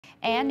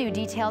And new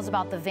details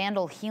about the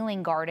Vandal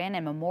Healing Garden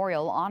and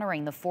Memorial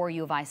honoring the 4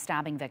 U of I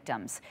stabbing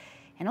victims.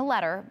 In a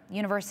letter,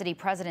 University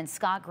President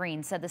Scott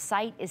Green said the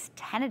site is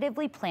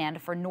tentatively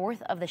planned for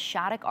north of the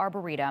Shattuck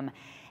Arboretum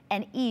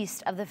and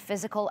east of the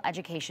physical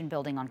education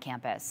building on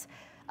campus.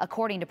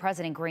 According to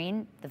President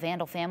Green, the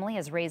Vandal family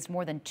has raised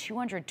more than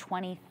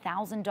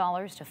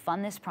 $220,000 to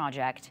fund this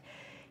project.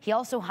 He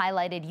also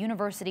highlighted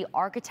university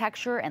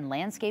architecture and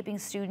landscaping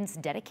students'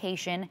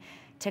 dedication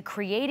to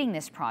creating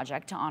this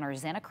project to honor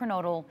Xana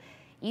Kernodle,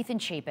 Ethan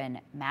Chapin,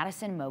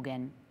 Madison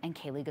Mogan, and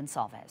Kaylee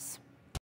Gonsalves.